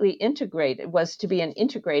completely integrated. It was to be an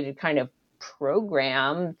integrated kind of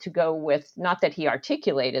program to go with, not that he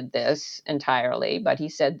articulated this entirely, but he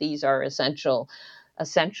said these are essential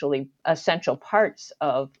parts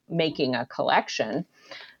of making a collection.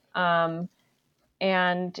 And,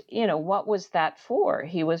 what was that for?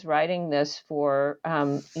 He was writing this for,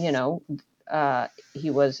 he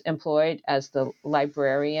was employed as the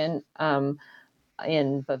librarian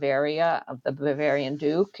in Bavaria, of the Bavarian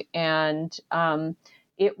Duke. And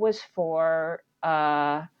it was for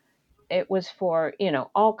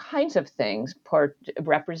all kinds of things, for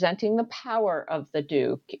representing the power of the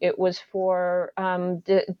Duke. It was for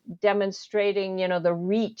demonstrating, the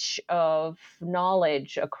reach of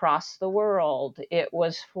knowledge across the world. It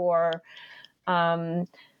was for,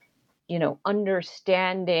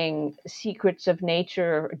 understanding secrets of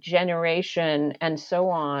nature, generation, and so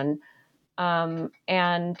on.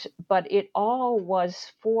 But it all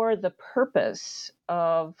was for the purpose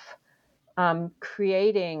of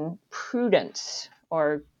creating prudence,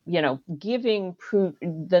 or giving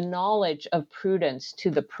the knowledge of prudence to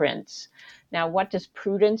the prince. Now, what does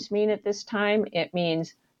prudence mean at this time? It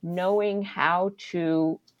means knowing how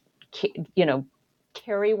to,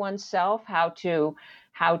 carry oneself, how to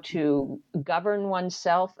govern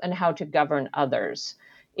oneself, and how to govern others.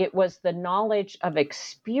 It was the knowledge of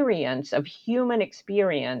experience, of human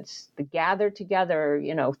experience, gathered together,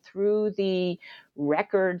 through the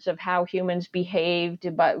records of how humans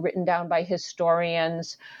behaved, but written down by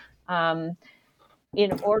historians, in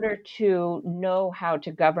order to know how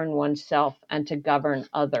to govern oneself and to govern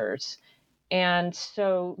others. And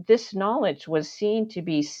so this knowledge was seen to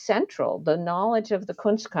be central, the knowledge of the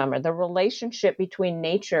Kunstkammer, the relationship between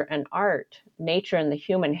nature and art, nature and the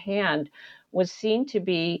human hand, was seen to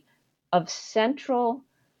be of central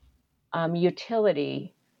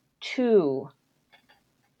utility to,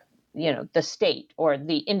 the state or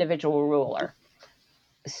the individual ruler.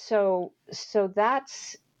 so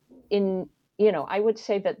that's I would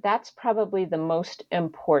say that that's probably the most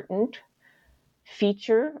important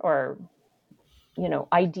feature or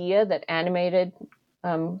idea that animated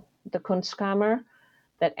the Kunstkammer,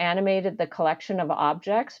 that animated the collection of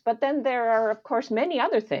objects. But then there are, of course, many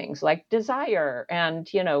other things like desire and,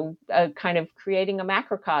 kind of creating a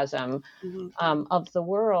macrocosm of the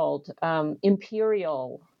world,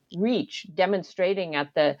 imperial reach, demonstrating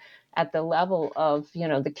at the level of,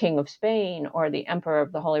 the King of Spain or the Emperor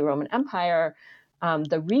of the Holy Roman Empire,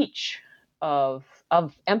 the reach of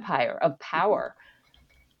empire, of power.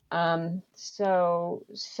 So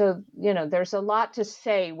there's a lot to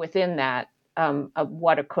say within that of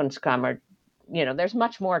what a Kunstkammer. There's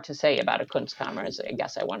much more to say about a Kunstkammer, as I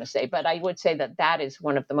guess I want to say. But I would say that is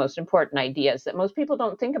one of the most important ideas that most people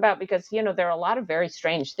don't think about because, there are a lot of very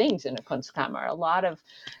strange things in a Kunstkammer, a lot of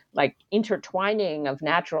like intertwining of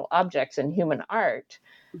natural objects and human art.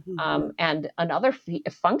 And another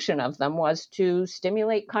function of them was to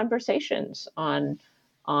stimulate conversations on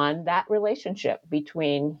that relationship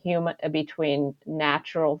between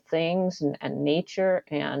natural things and nature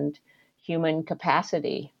and human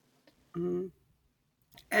capacity.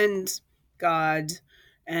 And God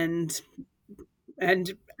and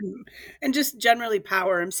just generally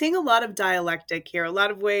power. I'm seeing a lot of dialectic here, a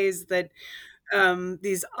lot of ways that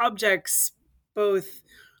these objects both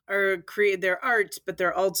create their art, but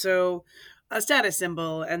they're also a status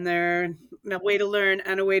symbol and they're a way to learn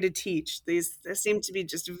and a way to teach. These seem to be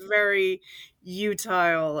just very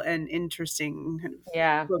utile and interesting.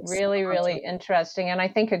 Yeah, really, really interesting. And I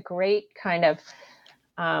think a great kind of,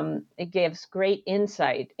 it gives great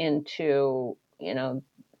insight into,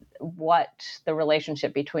 what the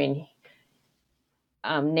relationship between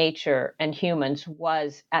nature and humans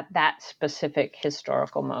was at that specific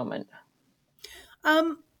historical moment.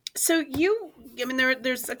 So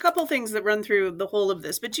there's a couple things that run through the whole of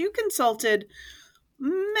this, but you consulted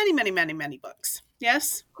many, many, many, many books.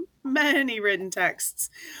 Yes? Many written texts.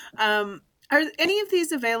 Are any of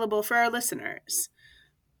these available for our listeners?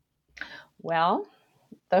 Well,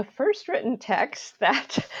 the first written text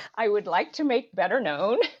that I would like to make better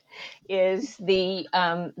known is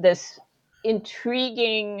this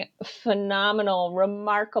intriguing, phenomenal,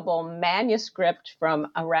 remarkable manuscript from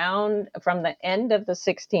the end of the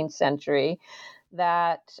 16th century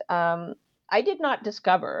that I did not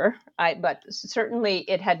discover, but certainly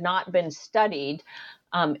it had not been studied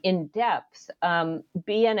in depth.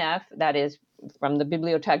 BNF, that is from the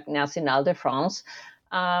Bibliothèque Nationale de France,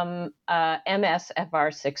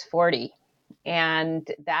 MSFR 640. And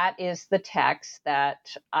that is the text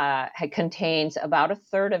that contains about a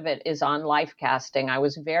third of it is on life casting. I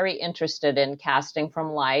was very interested in casting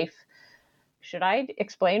from life. Should I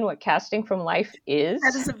explain what casting from life is?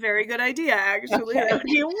 That is a very good idea, actually. Okay. That would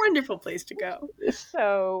be a wonderful place to go.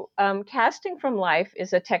 So casting from life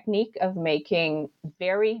is a technique of making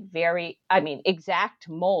very, very, exact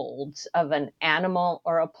molds of an animal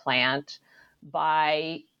or a plant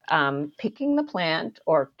by picking the plant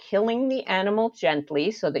or killing the animal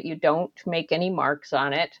gently so that you don't make any marks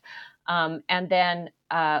on it, and then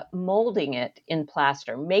molding it in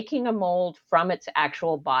plaster, making a mold from its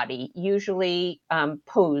actual body, usually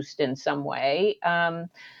posed in some way,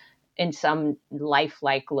 in some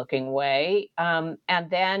lifelike looking way. And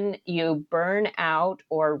then you burn out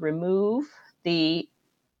or remove the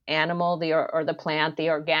animal or the plant, the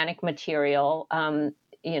organic material.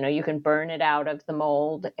 You can burn it out of the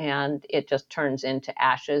mold and it just turns into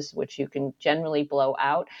ashes, which you can generally blow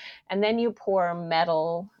out. And then you pour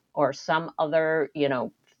metal or some other,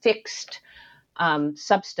 fixed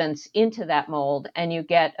substance into that mold, and you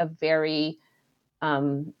get a very,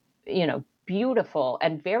 beautiful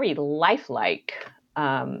and very lifelike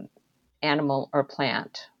animal or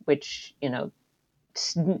plant, which,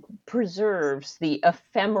 preserves the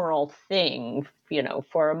ephemeral thing,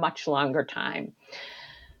 for a much longer time.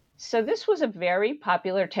 So this was a very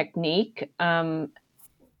popular technique. And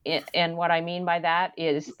what I mean by that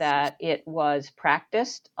is that it was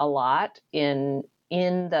practiced a lot in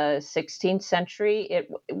the 16th century.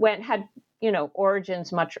 It had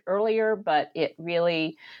origins much earlier, but it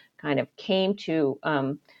really kind of came to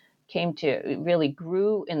really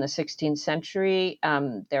grew in the 16th century.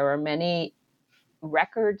 There are many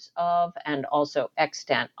records of and also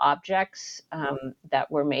extant objects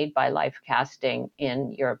that were made by life casting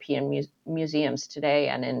in European museums today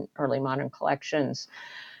and in early modern collections.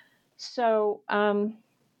 So for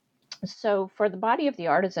the body of the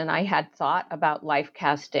artisan, I had thought about life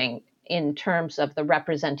casting in terms of the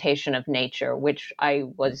representation of nature, which I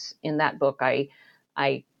was in that book. I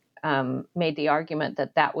made the argument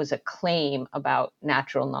that that was a claim about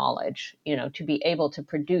natural knowledge. To be able to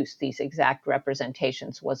produce these exact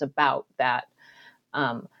representations was about that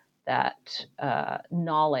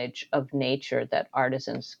knowledge of nature that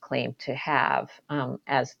artisans claim to have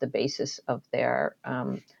as the basis of their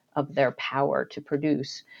power to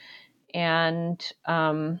produce. And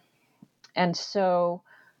so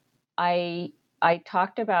I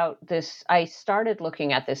talked about this. I started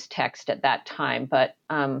looking at this text at that time, but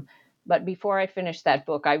before I finished that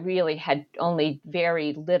book, I really had only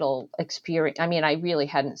very little experience. I mean, I really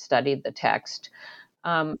hadn't studied the text.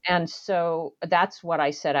 And so that's what I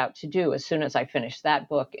set out to do as soon as I finished that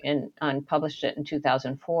book and published it in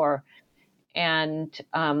 2004. And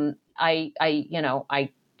I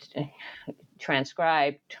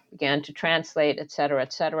transcribed, began to translate, et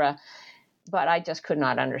cetera, but I just could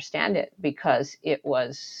not understand it because it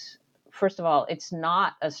was, first of all, it's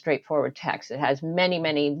not a straightforward text. It has many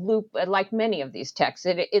like many of these texts,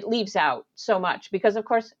 it leaves out so much because, of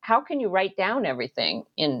course, how can you write down everything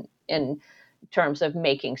in terms of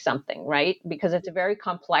making something, right? Because it's a very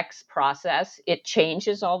complex process. It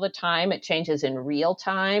changes all the time. It changes in real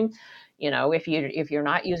time. If you're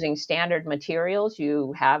not using standard materials,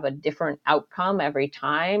 you have a different outcome every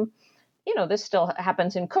time. This still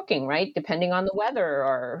happens in cooking, right? Depending on the weather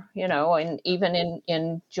or, and even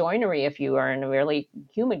in joinery, if you are in a really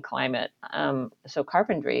humid climate. So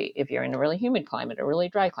carpentry, if you're in a really humid climate, a really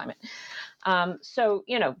dry climate. So,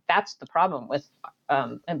 that's the problem with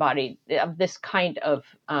embodied this kind of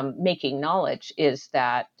making knowledge is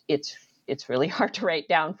that it's really hard to write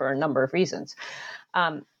down for a number of reasons.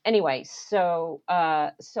 Anyway, so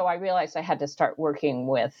I realized I had to start working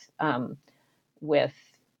with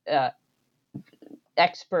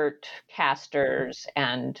expert casters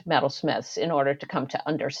and metalsmiths in order to come to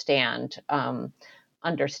understand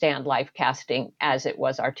life casting as it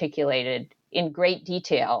was articulated in great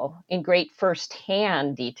detail, in great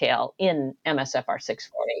first-hand detail in MSFR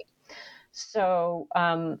 640. So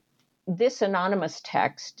this anonymous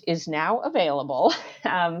text is now available.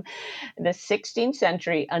 The 16th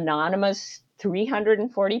century anonymous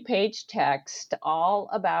 340-page text, all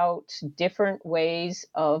about different ways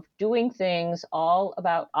of doing things, all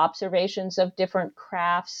about observations of different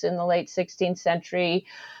crafts in the late 16th century,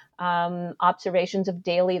 observations of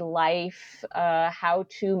daily life, how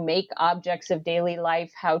to make objects of daily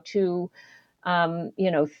life, how to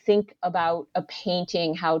think about a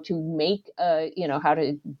painting, how to make how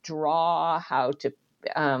to draw, how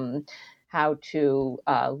to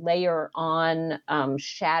layer on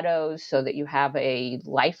shadows so that you have a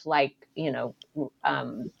lifelike,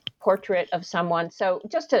 portrait of someone. So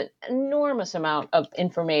just an enormous amount of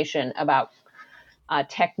information about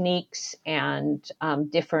techniques and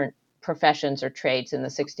different professions or trades in the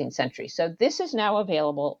 16th century. So this is now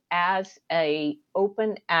available as a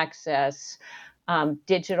open access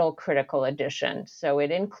digital critical edition. So it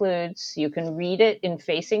includes, you can read it in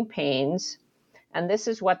facing panes. And this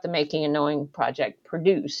is what the Making and Knowing Project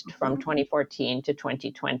produced from 2014 to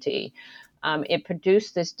 2020. It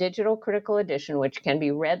produced this digital critical edition, which can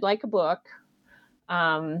be read like a book.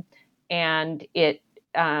 And it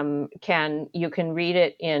you can read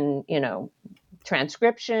it in,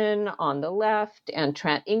 transcription on the left and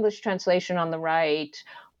English translation on the right,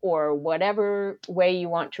 or whatever way you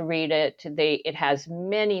want to read it. It has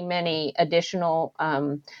many additional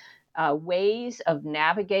ways of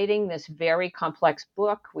navigating this very complex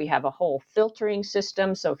book. We have a whole filtering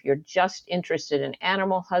system. So if you're just interested in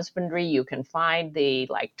animal husbandry, you can find the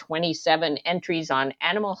 27 entries on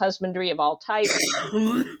animal husbandry of all types,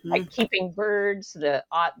 like keeping birds. The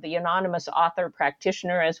anonymous author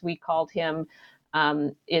practitioner, as we called him,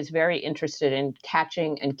 is very interested in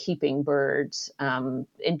catching and keeping birds,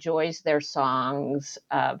 enjoys their songs,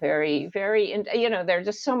 very, there are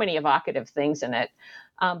just so many evocative things in it.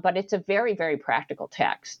 But it's a very, very practical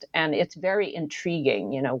text, and it's very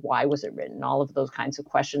intriguing. Why was it written? All of those kinds of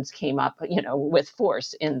questions came up, with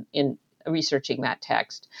force in researching that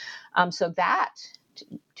text. So that,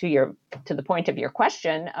 to the point of your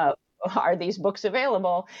question of, are these books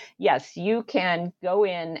available? Yes, you can go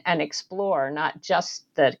in and explore not just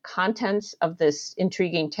the contents of this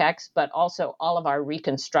intriguing text, but also all of our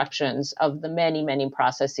reconstructions of the many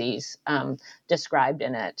processes described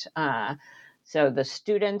in it. So the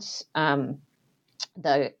students,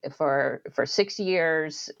 for 6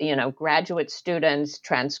 years, graduate students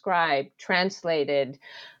transcribed, translated,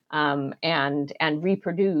 and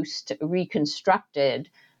reproduced, reconstructed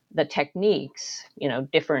the techniques,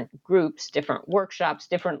 different groups, different workshops,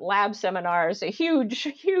 different lab seminars, a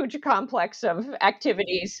huge complex of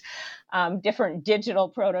activities, different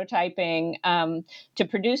digital prototyping to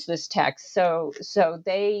produce this text. So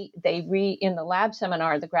they in the lab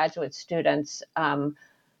seminar, the graduate students,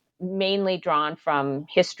 mainly drawn from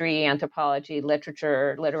history, anthropology,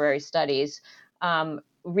 literature, literary studies,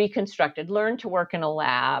 learned to work in a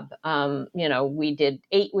lab. We did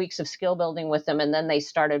 8 weeks of skill building with them, and then they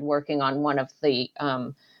started working on one of the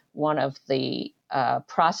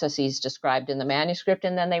processes described in the manuscript,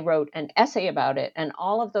 and then they wrote an essay about it. And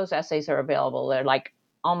all of those essays are available. They're like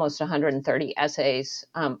almost 130 essays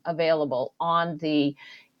available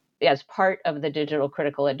as part of the digital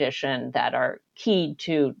critical edition that are keyed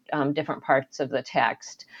to different parts of the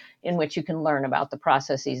text, in which you can learn about the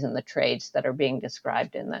processes and the trades that are being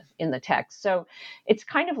described in the text. So it's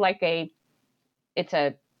kind of like it's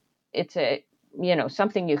a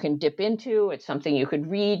something you can dip into. It's something you could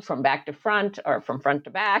read from back to front or from front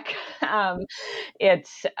to back.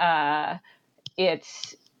 It's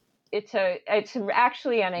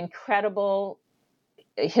actually an incredible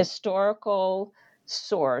historical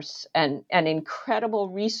source and an incredible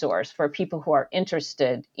resource for people who are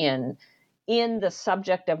interested in the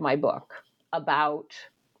subject of my book, about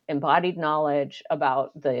embodied knowledge,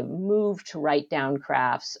 about the move to write down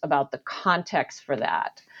crafts, about the context for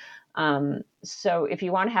that. So if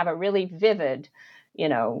you want to have a really vivid,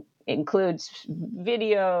 includes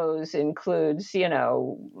videos, includes,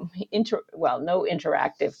 no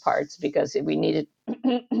interactive parts because we needed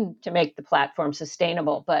to make the platform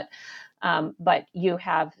sustainable, but you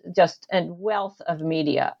have just a wealth of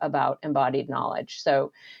media about embodied knowledge.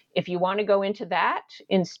 So if you want to go into that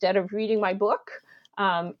instead of reading my book,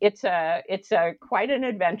 it's a quite an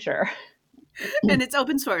adventure. And it's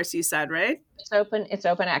open source, you said, right? It's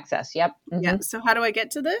open access. Yep. Mm-hmm. Yeah. So how do I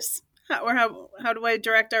get to this? How do I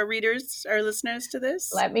direct our listeners to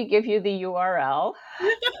this? Let me give you the URL.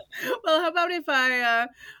 Well, how about if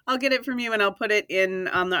I'll get it from you and I'll put it in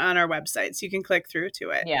on our website so you can click through to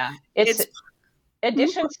it. Yeah. It's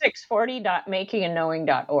edition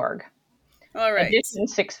 640.makingandknowing.org. All right. Edition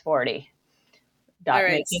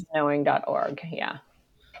 640.makingandknowing.org. Yeah.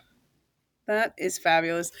 That is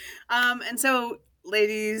fabulous. And so,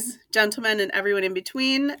 ladies, gentlemen, and everyone in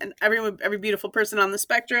between, and every beautiful person on the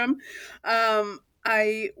spectrum,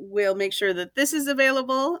 I will make sure that this is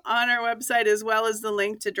available on our website, as well as the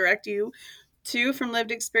link to direct you to From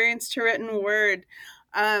Lived Experience to Written Word.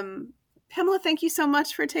 Pamela, thank you so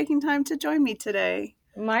much for taking time to join me today.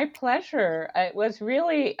 My pleasure. It was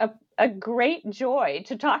really a great joy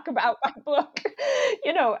to talk about my book.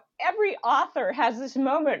 Every author has this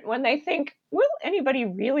moment when they think, will anybody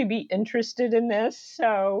really be interested in this?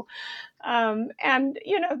 So,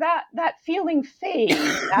 that feeling fades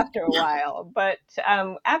after a while. But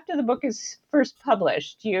after the book is first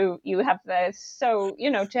published, you have this. So,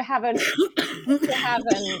 to have an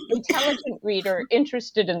intelligent reader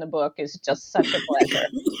interested in the book is just such a pleasure.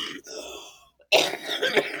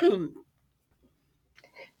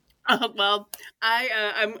 Well,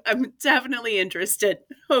 I'm definitely interested.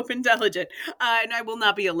 Hope Intelligent, and I will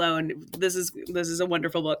not be alone. This is a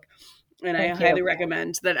wonderful book, and I highly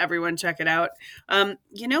recommend that everyone check it out. You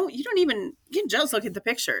can just look at the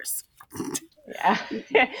pictures. Yeah,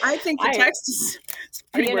 I think the text is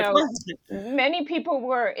pretty worthwhile. Many people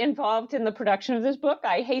were involved in the production of this book,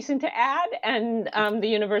 I hasten to add, and the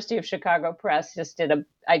University of Chicago Press just did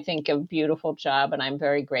I think a beautiful job, and I'm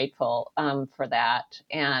very grateful for that.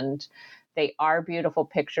 And they are beautiful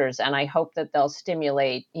pictures, and I hope that they'll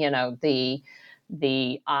stimulate, the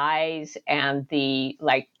eyes and the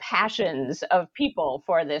passions of people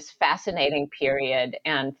for this fascinating period,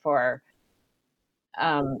 and for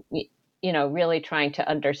really trying to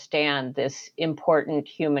understand this important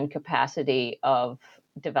human capacity of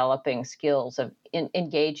developing skills of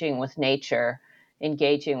engaging with nature,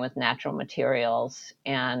 engaging with natural materials,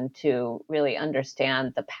 and to really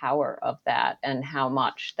understand the power of that and how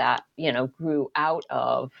much that, grew out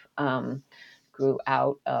of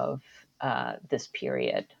this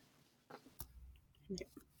period.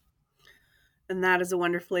 And that is a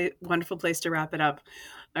wonderful place to wrap it up.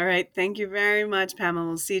 All right. Thank you very much, Pamela.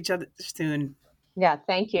 We'll see each other soon. Yeah.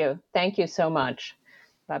 Thank you. Thank you so much.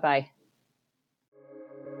 Bye-bye.